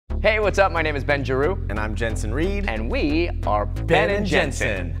Hey, what's up? My name is Ben Giroux. And I'm Jensen Reed. And we are Ben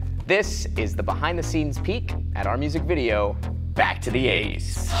Jensen. This is the behind-the-scenes peek at our music video, Back to the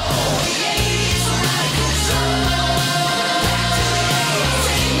 80s.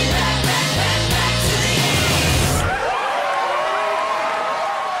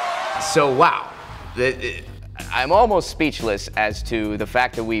 So, wow. I'm almost speechless as to the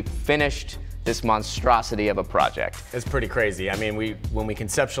fact that we finished this monstrosity of a project. It's pretty crazy. I mean, when we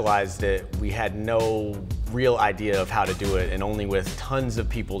conceptualized it, we had no real idea of how to do it, and only with tons of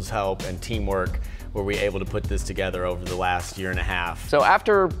people's help and teamwork were we able to put this together over the last year and a half. So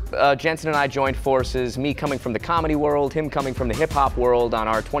after Jensen and I joined forces, me coming from the comedy world, him coming from the hip-hop world, on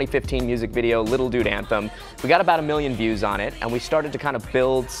our 2015 music video, Little Dude Anthem, we got about 1 million views on it, and we started to kind of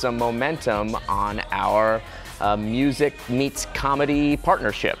build some momentum on our music meets comedy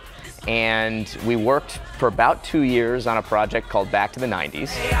partnership. And we worked for about 2 years on a project called Back to the 90s.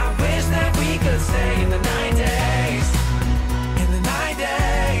 Hey, I wish that we could stay in the 90s, in the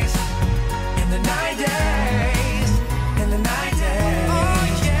 90s, in the 90s, in the 90s.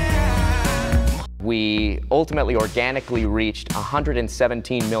 Oh, yeah. We ultimately organically reached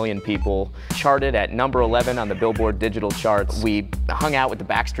 117 million people, charted at number 11 on the Billboard digital charts. We hung out with the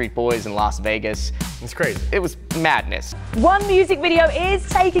Backstreet Boys in Las Vegas. It's crazy. It was madness. One music video is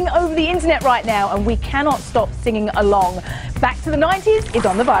taking over the internet right now, and we cannot stop singing along. Back to the 90s is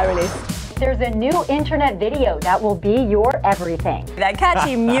on the viral list. There's a new internet video that will be your everything. That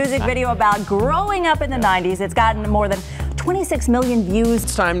catchy music video about growing up in the 90s, it's gotten more than 26 million views.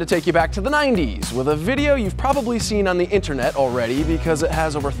 It's time to take you back to the 90s with a video you've probably seen on the internet already because it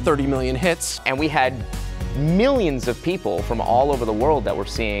has over 30 million hits. And we had millions of people from all over the world that were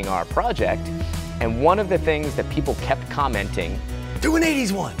seeing our project. And one of the things that people kept commenting, do an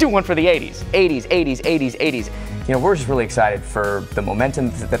 80s one. Do one for the 80s. 80s, 80s, 80s, 80s. You know, we're just really excited for the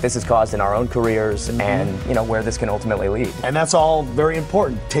momentum that this has caused in our own careers and, you know, where this can ultimately lead. And that's all very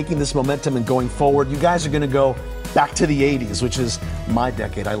important, taking this momentum and going forward. You guys are going to go back to the 80s, which is my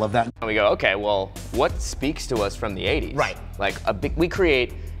decade. I love that. And we go, okay, well, what speaks to us from the 80s? Right. Like, we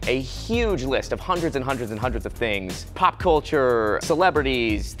create a huge list of hundreds and hundreds and hundreds of things. Pop culture,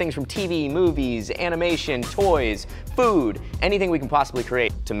 celebrities, things from TV, movies, animation, toys, food, anything we can possibly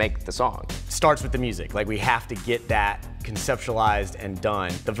create to make the song. Starts with the music. Like, we have to get that conceptualized and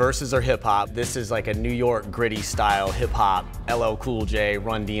done. The verses are hip hop. This is like a New York gritty style hip hop, LL Cool J,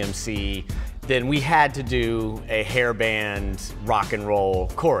 Run DMC. Then we had to do a hair band rock and roll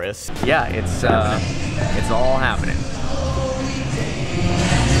chorus. Yeah, it's all happening.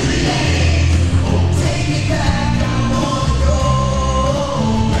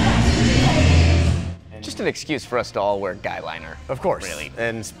 Just an excuse for us to all wear guy liner. Of course, really.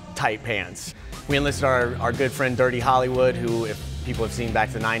 And tight pants. We enlisted our good friend Dirty Hollywood, who, if people have seen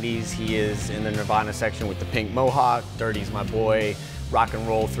Back to the 90s, he is in the Nirvana section with the pink mohawk. Dirty's my boy, rock and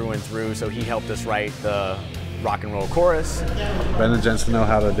roll through and through, so he helped us write the rock and roll chorus. Ben and Jensen know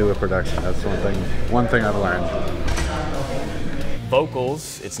how to do a production. That's one thing I've learned.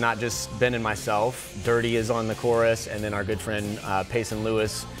 Vocals, it's not just Ben and myself. Dirty is on the chorus, and then our good friend Payson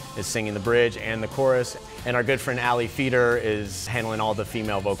is singing the bridge and the chorus, and our good friend Allie Feeder is handling all the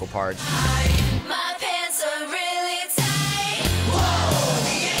female vocal parts. My pants are really tight. Whoa,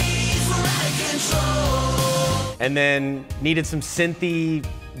 the 80s were out of control. And then needed some synthy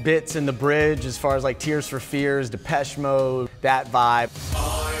bits in the bridge as far as like Tears for Fears, Depeche Mode, that vibe.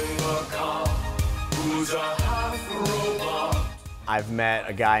 I'm a cop who's a half-robot. I've met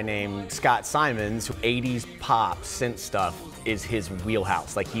a guy named Scott Simons, who 80s pop synth stuff is his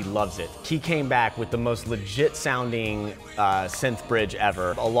wheelhouse. Like, he loves it. He came back with the most legit sounding synth bridge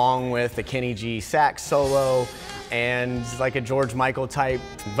ever, along with the Kenny G sax solo and like a George Michael type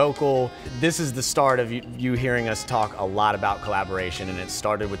vocal. This is the start of you hearing us talk a lot about collaboration, and it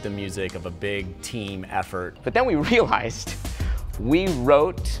started with the music of a big team effort. But then we realized we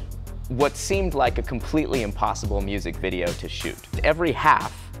wrote what seemed like a completely impossible music video to shoot. Every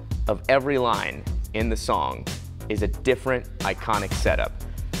half of every line in the song is a different iconic setup.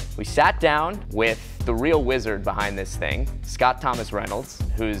 We sat down with the real wizard behind this thing, Scott Thomas Reynolds,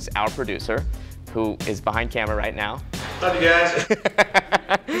 who's our producer, who is behind camera right now. Love you guys.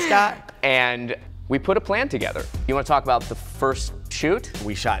 Hey, Scott. And we put a plan together. You want to talk about the first shoot?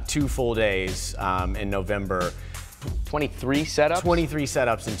 We shot 2 full days in November. 23 setups? 23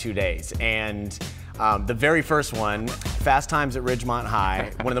 setups in 2 days. And the very first one, Fast Times at Ridgemont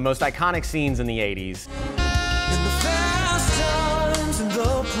High, one of the most iconic scenes in the 80s. In the fast times in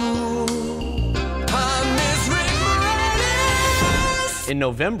the pool, I miss Rick Moranis. In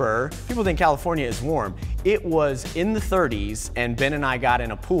November, people think California is warm. It was in the 30s, and Ben and I got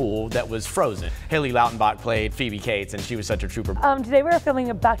in a pool that was frozen. Haley Lautenbach played Phoebe Cates, and she was such a trooper. Today we're filming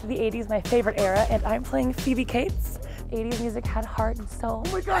a Back to the 80s, my favorite era, and I'm playing Phoebe Cates. 80s music had heart and soul.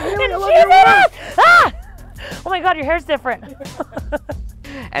 Oh my God, Haley, I love your work! Ah! Oh my God, your hair's different.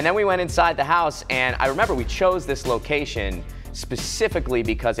 And then we went inside the house, and I remember we chose this location specifically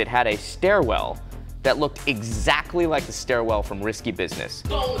because it had a stairwell that looked exactly like the stairwell from Risky Business.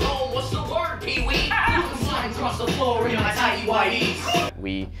 Going home, what's the word, Pee-wee? Sliding across the floor in my tighty whities.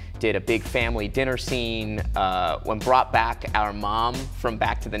 We did a big family dinner scene when brought back our mom from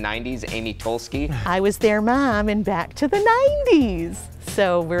Back to the 90s, Amy Tolsky. I was their mom in Back to the 90s.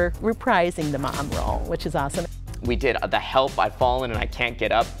 So we're reprising the mom role, which is awesome. We did the Help, I've Fallen and I Can't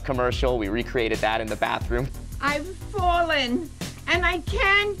Get Up commercial. We recreated that in the bathroom. I've fallen and I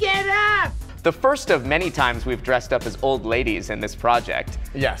can't get up. The first of many times we've dressed up as old ladies in this project.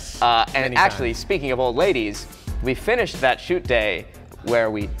 Yes. And actually, speaking of old ladies, we finished that shoot day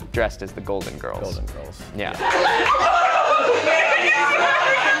where we dressed as the Golden Girls. Golden Girls. Yeah.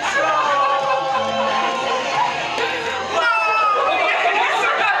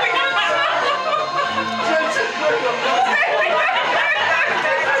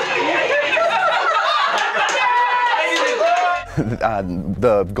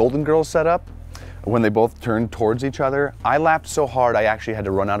 The Golden Girls setup, when they both turned towards each other, I laughed so hard I actually had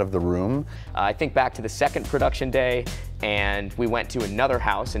to run out of the room. I think back to the second production day, and we went to another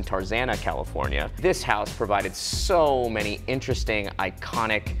house in Tarzana, California. This house provided so many interesting,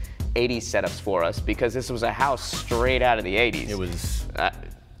 iconic 80s setups for us because this was a house straight out of the 80s. It was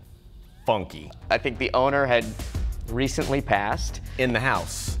funky. I think the owner had recently passed. In the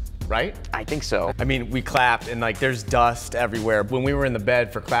house, right? I think so. I mean, we clapped and like there's dust everywhere. When we were in the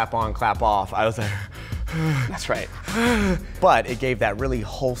bed for clap on, clap off, I was like, that's right. But it gave that really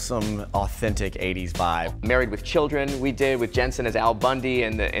wholesome, authentic 80s vibe. Married with Children we did with Jensen as Al Bundy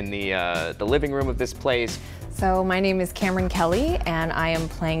in the living room of this place. So my name is Cameron Kelly and I am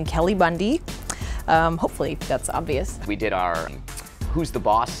playing Kelly Bundy. Hopefully that's obvious. We did our Who's the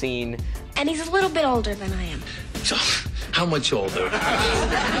Boss scene. And he's a little bit older than I am. So, how much older?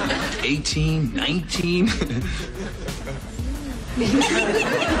 18, 19? Who's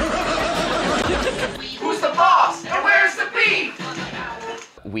the boss? And where's the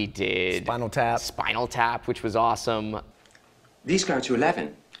beef? We did Spinal Tap. Spinal Tap, which was awesome. These go to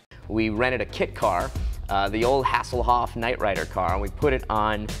 11. We rented a kit car, the old Hasselhoff Knight Rider car, and we put it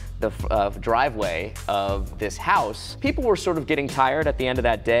on the driveway of this house. People were sort of getting tired at the end of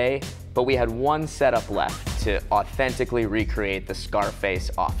that day, but we had one setup left to authentically recreate the Scarface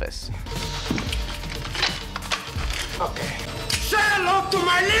office. Okay. Say hello to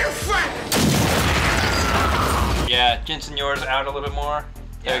my little friend! Yeah, Jensen, yours out a little bit more.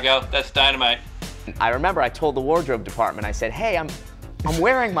 There you go, that's dynamite. I remember I told the wardrobe department, I said, hey, I'm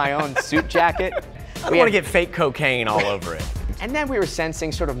wearing my own suit jacket. I don't want to get fake cocaine all over it. And then we were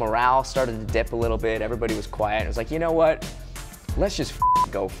sensing sort of morale started to dip a little bit. Everybody was quiet. It was like, you know what? Let's just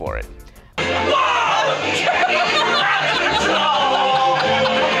go for it.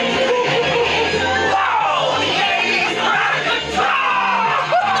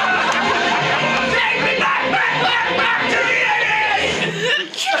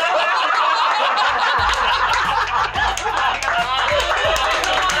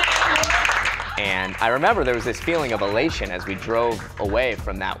 And I remember there was this feeling of elation as we drove away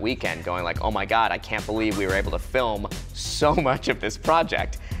from that weekend, going like, oh my God, I can't believe we were able to film so much of this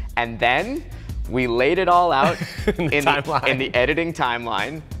project. And then we laid it all out in the editing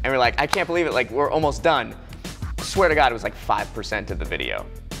timeline, and we're like, I can't believe it, like we're almost done. I swear to God, it was like 5% of the video.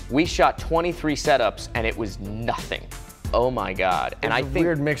 We shot 23 setups and it was nothing. Oh my God. And I think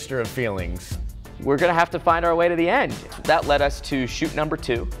weird mixture of feelings. We're gonna have to find our way to the end. That led us to shoot number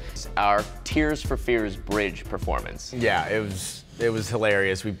 2, our Tears for Fears bridge performance. Yeah, it was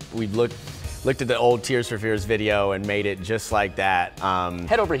hilarious. We looked at the old Tears for Fears video and made it just like that.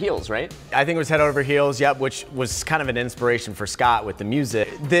 Head over heels, right? I think it was head over heels, yep, which was kind of an inspiration for Scott with the music.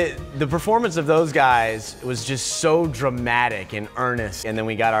 The performance of those guys was just so dramatic and earnest. And then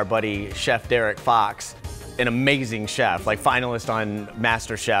we got our buddy Chef Derek Fox, an amazing chef, like finalist on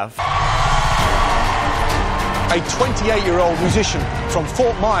MasterChef. A 28-year-old musician from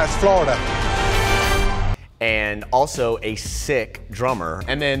Fort Myers, Florida. And also a sick drummer.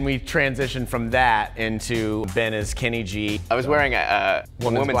 And then we transitioned from that into Ben as Kenny G. I was wearing a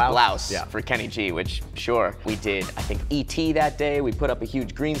woman's blouse yeah. for Kenny G, which, sure, we did, I think, E.T. that day. We put up a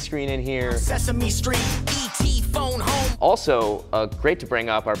huge green screen in here. Sesame Street, E.T. phone home. Also, great to bring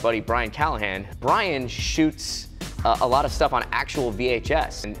up our buddy Brian Callahan. Brian shoots a lot of stuff on actual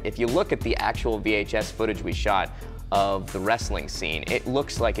VHS. And if you look at the actual VHS footage we shot of the wrestling scene, it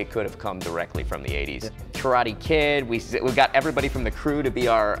looks like it could have come directly from the 80s. Karate Kid, we got everybody from the crew to be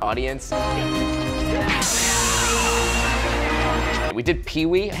our audience. We did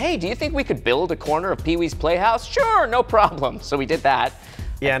Pee-wee. Hey, do you think we could build a corner of Pee-wee's Playhouse? Sure, no problem. So we did that.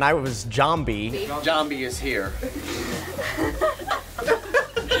 Yeah, and I was Jambi. Jambi is here.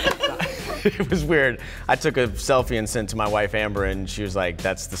 It was weird. I took a selfie and sent to my wife Amber, and she was like,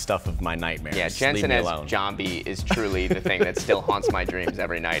 "That's the stuff of my nightmares. Yeah, Jensen as Jambi is truly the thing that still haunts my dreams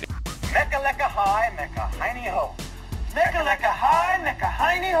every night. Mecca lecca high, mecca hiney ho. Mecca lecca high, mecca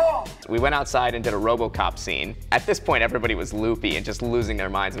hiney ho. We went outside and did a RoboCop scene. At this point, everybody was loopy and just losing their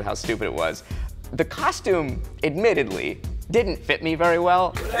minds of how stupid it was. The costume, admittedly, didn't fit me very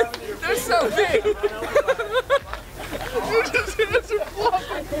well. They're so big. You just hands are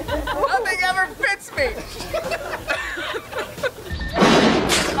flopping. Nothing ever fits me.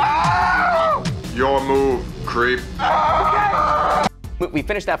 Your move, creep. We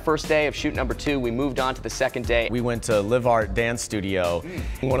finished that first day of shoot number 2. We moved on to the second day. We went to Live Art Dance Studio.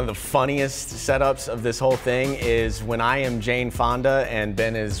 One of the funniest setups of this whole thing is when I am Jane Fonda and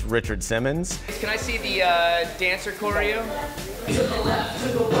Ben is Richard Simmons. Can I see the dancer choreo? To the left, to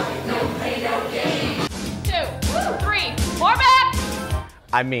the right, no pain, no gain. 2, 3, 4 back.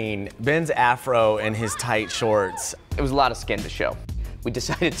 I mean, Ben's afro and his tight shorts. It was a lot of skin to show. We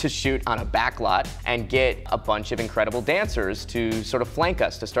decided to shoot on a back lot and get a bunch of incredible dancers to sort of flank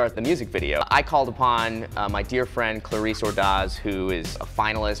us to start the music video. I called upon my dear friend Clarice Ordaz, who is a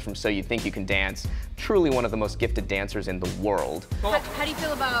finalist from So You Think You Can Dance, truly one of the most gifted dancers in the world. How do you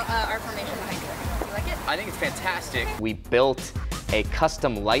feel about our formation behind you? You like it? I think it's fantastic. We built a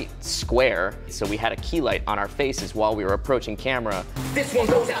custom light square, so we had a key light on our faces while we were approaching camera. This one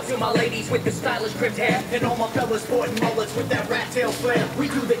goes out to my ladies with the stylish crimped hair, and all my fellas sporting mullets with that rat tail flair. We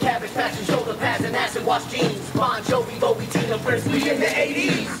do the cabbage fashion, shoulder pads, and acid wash jeans. Bon Jovi, Bowie, Tina, Presley in the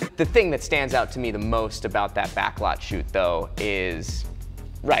 80s. The thing that stands out to me the most about that backlot shoot, though, is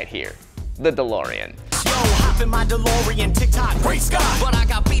right here, the DeLorean. Yo, hop in my DeLorean, TikTok, great Scott. But I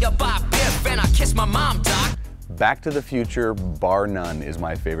got beat up by Biff, and I kissed my mom, Doc. Back to the Future, bar none, is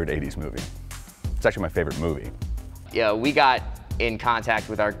my favorite 80s movie. It's actually my favorite movie. Yeah, we got in contact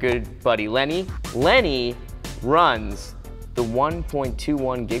with our good buddy Lenny. Lenny runs the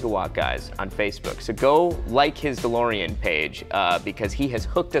 1.21 gigawatt guys on Facebook. So go like his DeLorean page because he has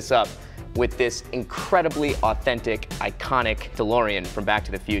hooked us up with this incredibly authentic, iconic DeLorean from Back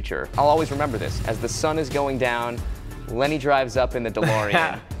to the Future. I'll always remember this. As the sun is going down, Lenny drives up in the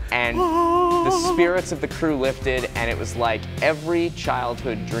DeLorean and the spirits of the crew lifted, and it was like every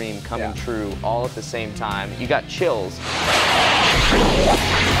childhood dream coming true all at the same time. You got chills.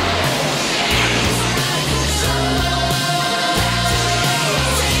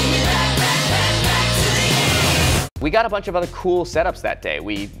 We got a bunch of other cool setups that day.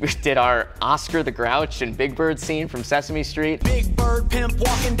 We did our Oscar the Grouch and Big Bird scene from Sesame Street. Big Bird pimp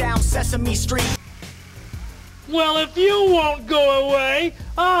walking down Sesame Street. Well, if you won't go away,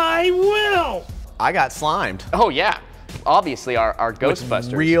 I will. I got slimed. Oh yeah, obviously our Ghostbusters.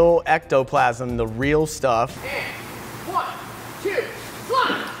 With real ectoplasm, the real stuff. And 1, 2,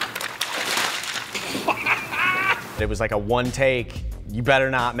 slime. It was like a one take, you better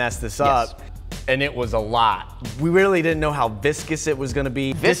not mess this up. And it was a lot. We really didn't know how viscous it was gonna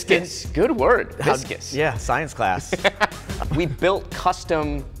be. Viscous, good word, viscous. Yeah, science class. We built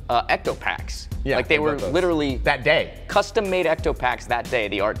custom ectopacks. Yeah, like they were literally that day. Custom made ectopacks that day,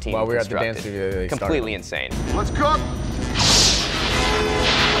 the art team While we were at the constructed. dance studio, they Completely started. insane. Let's cook.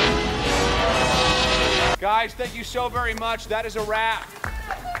 Guys, thank you so very much. That is a wrap.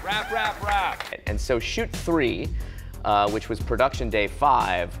 Wrap. And so shoot 3, which was production day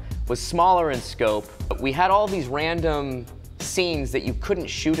 5, was smaller in scope. We had all these random scenes that you couldn't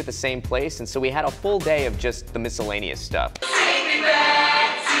shoot at the same place, and so we had a full day of just the miscellaneous stuff. Take me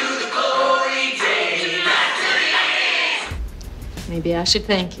back to the glory days. Maybe I should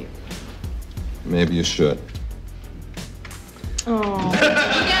thank you. Maybe you should. Oh.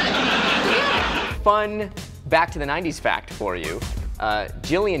 Fun Back to the 90s fact for you.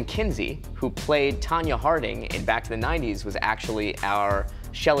 Gillian Kinsey, who played Tanya Harding in Back to the 90s, was actually our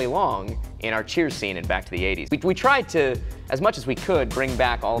Shelley Long in our Cheers scene in Back to the 80s. We tried to, as much as we could, bring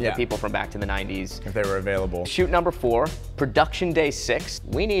back all of the people from Back to the 90s. If they were available. Shoot number 4, production day 6.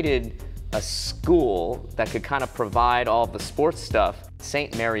 We needed a school that could kind of provide all of the sports stuff.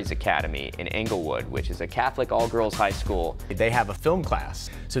 St. Mary's Academy in Inglewood, which is a Catholic all-girls high school. They have a film class,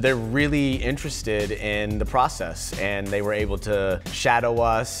 so they're really interested in the process, and they were able to shadow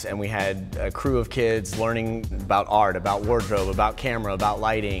us, and we had a crew of kids learning about art, about wardrobe, about camera, about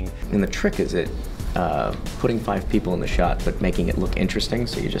lighting. And the trick is putting 5 people in the shot, but making it look interesting,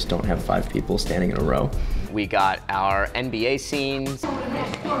 so you just don't have 5 people standing in a row. We got our NBA scenes.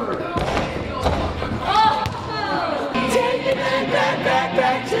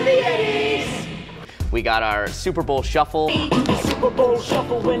 Back to the 80s. We got our Super Bowl shuffle. Super Bowl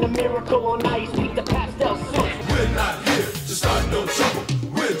shuffle when a miracle on ice beat the pastel suits. We're not here to start no trouble.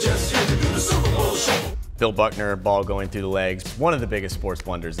 We're just here to do the Super Bowl shuffle. Bill Buckner, ball going through the legs. One of the biggest sports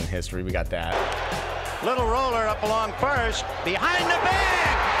blunders in history. We got that. Little roller up along first. Behind the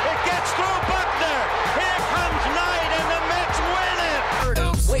bag. It gets through Buckner. Here comes Knight and the Mets win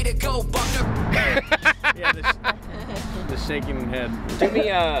it. Way to go, Buckner. Yeah, the shaking head. Do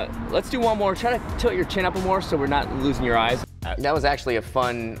me, let's do one more. Try to tilt your chin up more so we're not losing your eyes. That was actually a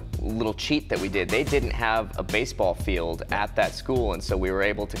fun little cheat that we did. They didn't have a baseball field at that school, and so we were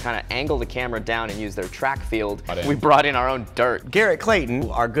able to kind of angle the camera down and use their track field. We brought in our own dirt. Garrett Clayton,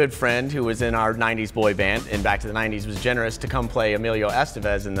 our good friend who was in our 90s boy band in Back to the 90s, was generous to come play Emilio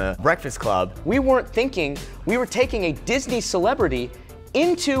Estevez in the Breakfast Club. We weren't thinking we were taking a Disney celebrity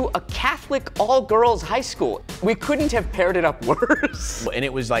into a Catholic all-girls high school. We couldn't have paired it up worse. And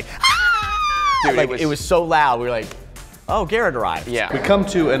it was like, dude, like, it was so loud. We were like, oh, Garrett arrived. Yeah. We come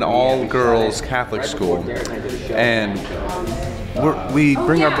to an all-girls Catholic school, and we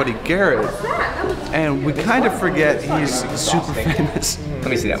bring our buddy Garrett, and we kind of forget he's super famous. Let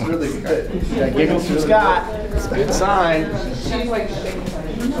me see that one. Give him some Scott. It's a good sign.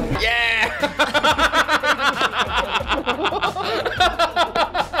 Yeah!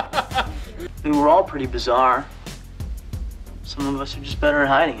 We were all pretty bizarre. Some of us are just better at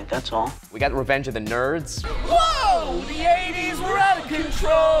hiding it, that's all. We got Revenge of the Nerds. Whoa! The 80s were out of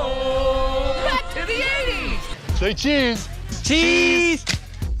control! Back to the 80s! Say cheese. Cheese!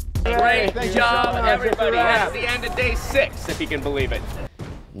 Great Thank you job, so much. everybody. That's That's the end of day 6, if you can believe it.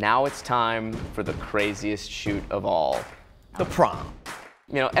 Now it's time for the craziest shoot of all. The prom.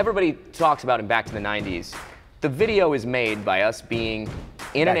 You know, everybody talks about in Back to the 90s. The video is made by us being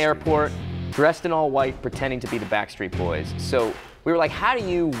in an airport, dressed in all white, pretending to be the Backstreet Boys. So we were like, how do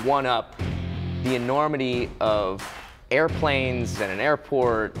you one-up the enormity of airplanes and an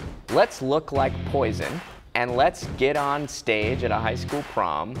airport? Let's look like Payson, and let's get on stage at a high school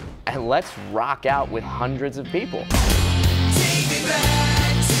prom, and let's rock out with hundreds of people. Take me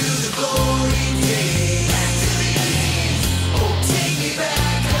back to the glory days. Oh, take me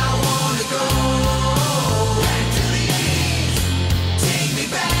back, I wanna go. Back to the 80s. Take me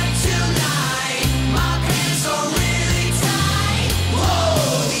back tonight. My pants are really tight.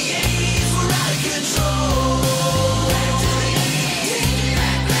 Whoa, the 80s were out of control. Back to the 80s. Take me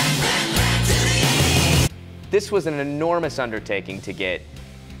back to the 80s. This was an enormous undertaking to get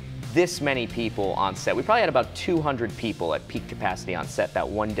this many people on set. We probably had about 200 people at peak capacity on set that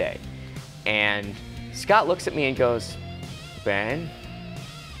one day. And Scott looks at me and goes, Ben,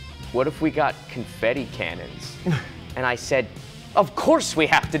 what if we got confetti cannons? And I said, of course we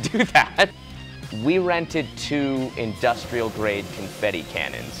have to do that. We rented 2 industrial-grade confetti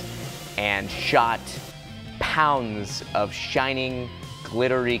cannons and shot pounds of shining,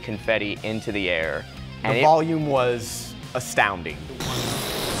 glittery confetti into the air. And The volume was astounding.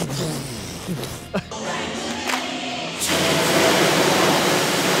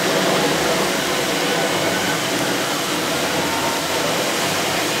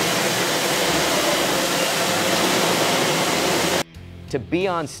 To be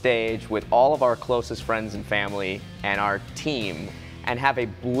on stage with all of our closest friends and family and our team and have a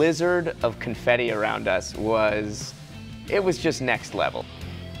blizzard of confetti around us was just next level.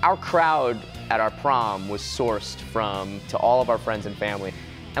 Our crowd at our prom was sourced to all of our friends and family,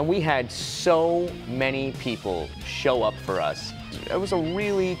 and we had so many people show up for us. It was a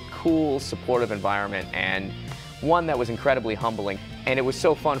really cool, supportive environment, and one that was incredibly humbling. And it was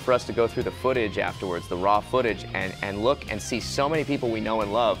so fun for us to go through the footage afterwards, the raw footage, and look and see so many people we know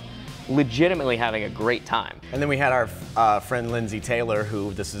and love legitimately having a great time. And then we had our friend Lindsay Taylor,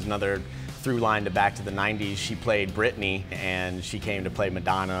 who, this is another through line to Back to the 90s. She played Britney, and she came to play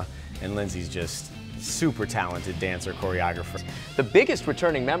Madonna, and Lindsay's just super talented dancer, choreographer. The biggest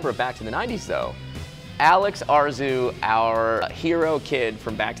returning member of Back to the 90s, though, Alex Arzu, our hero kid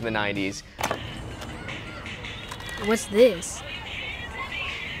from Back to the 90s. What's this?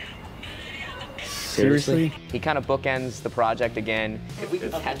 Seriously? He kind of bookends the project again. If we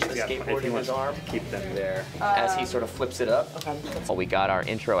can catch the skateboard in his arm, keep them there as he sort of flips it up. Okay. We got our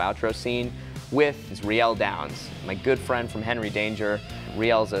intro-outro scene with Riel Downs, my good friend from Henry Danger.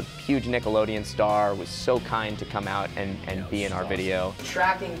 Riel's a huge Nickelodeon star, was so kind to come out and be in our video.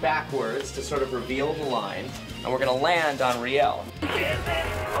 Tracking backwards to sort of reveal the line, and we're gonna land on Riel.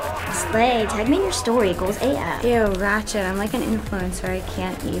 Slay, tag me in your story, goals AF. Ew, Ratchet, I'm like an influencer, I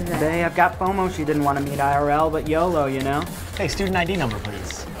can't even. Hey, I've got FOMO. She didn't want to meet IRL, but YOLO, you know? Hey, student ID number,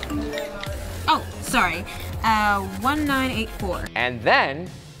 please. Oh, sorry. 1984. And then,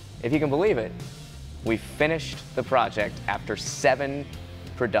 if you can believe it, we finished the project after 7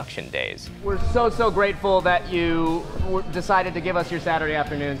 production days. We're so grateful that you decided to give us your Saturday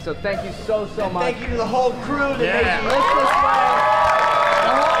afternoon, so thank you so much. Thank you to the whole crew that made Yeah. you look this way.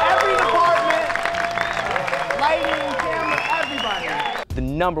 Every department, lighting, camera, everybody. The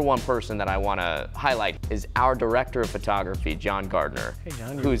 #1 person that I want to highlight is our director of photography, John Gardner,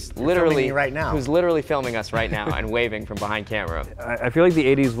 who's literally me right now. who's literally filming us right now and waving from behind camera. I feel like the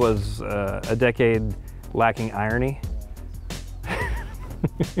 80s was a decade lacking irony.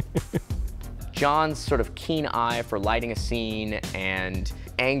 John's sort of keen eye for lighting a scene and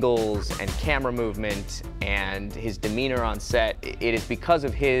angles and camera movement and his demeanor on set, it is because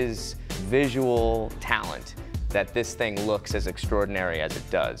of his visual talent that this thing looks as extraordinary as it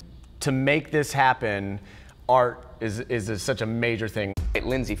does. To make this happen, art is such a major thing.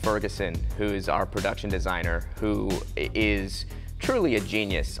 Lindsay Ferguson, who is our production designer, who is truly a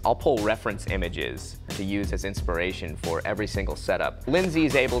genius. I'll pull reference images to use as inspiration for every single setup. Lindsay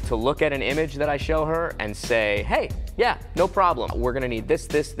is able to look at an image that I show her and say, hey, yeah, no problem. We're gonna need this,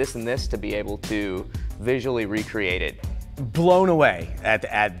 and this to be able to visually recreate it. Blown away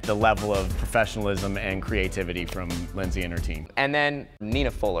at the level of professionalism and creativity from Lindsay and her team. And then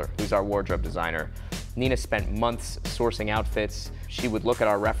Nina Fuller, who's our wardrobe designer. Nina spent months sourcing outfits. She would look at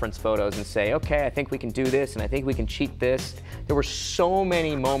our reference photos and say, okay, I think we can do this, and I think we can cheat this. There were so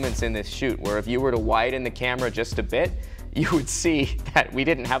many moments in this shoot where if you were to widen the camera just a bit, you would see that we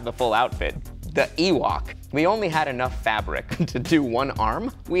didn't have the full outfit. The Ewok, we only had enough fabric to do one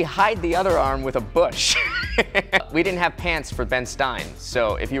arm. We hide the other arm with a bush. We didn't have pants for Ben Stein,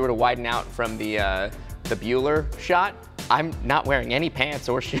 so if you were to widen out from the Bueller shot, I'm not wearing any pants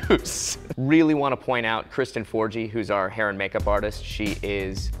or shoes. Really want to point out Kristen Forgy, who's our hair and makeup artist. She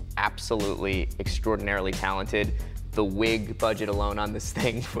is absolutely extraordinarily talented. The wig budget alone on this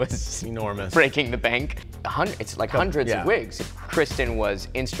thing was enormous, breaking the bank. It's like hundreds of wigs. Kristen was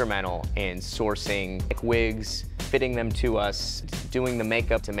instrumental in sourcing wigs, fitting them to us, doing the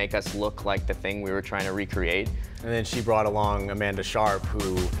makeup to make us look like the thing we were trying to recreate. And then she brought along Amanda Sharp,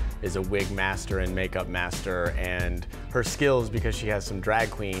 who is a wig master and makeup master, and her skills, because she has some drag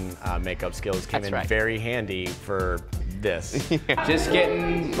queen makeup skills, came in very handy for this. Just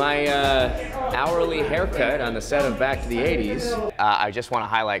getting my hourly haircut on the set of Back to the 80s. I just want to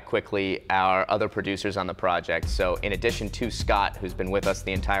highlight quickly our other producers on the project. So in addition to Scott, who's been with us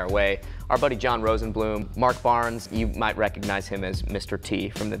the entire way, our buddy John Rosenblum, Mark Barnes, you might recognize him as Mr. T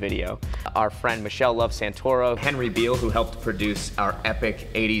from the video. Our friend Michelle Love Santoro, Henry Beal, who helped produce our epic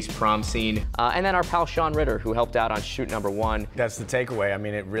 80s prom scene, and then our pal Sean Ritter, who helped out on shoot #1. That's the takeaway. I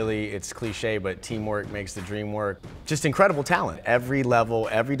mean, it's cliche, but teamwork makes the dream work. Just incredible talent. Every level,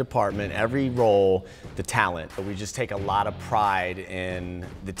 every department, every role, the talent. We just take a lot of pride in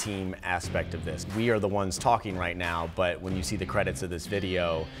the team aspect of this. We are the ones talking right now, but when you see the credits of this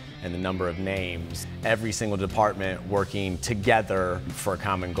video and the number of names, every single department working together for a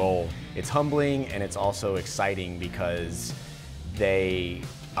common goal, it's humbling and it's also exciting because they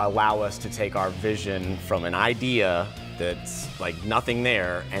allow us to take our vision from an idea that's like nothing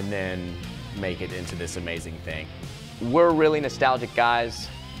there and then make it into this amazing thing. We're really nostalgic guys,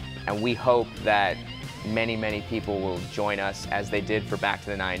 and we hope that many people will join us as they did for Back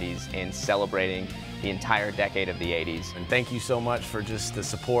to the 90s in celebrating the entire decade of the 80s. And thank you so much for just the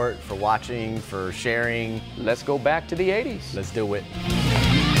support, for watching, for sharing. Let's go back to the 80s. Let's do it.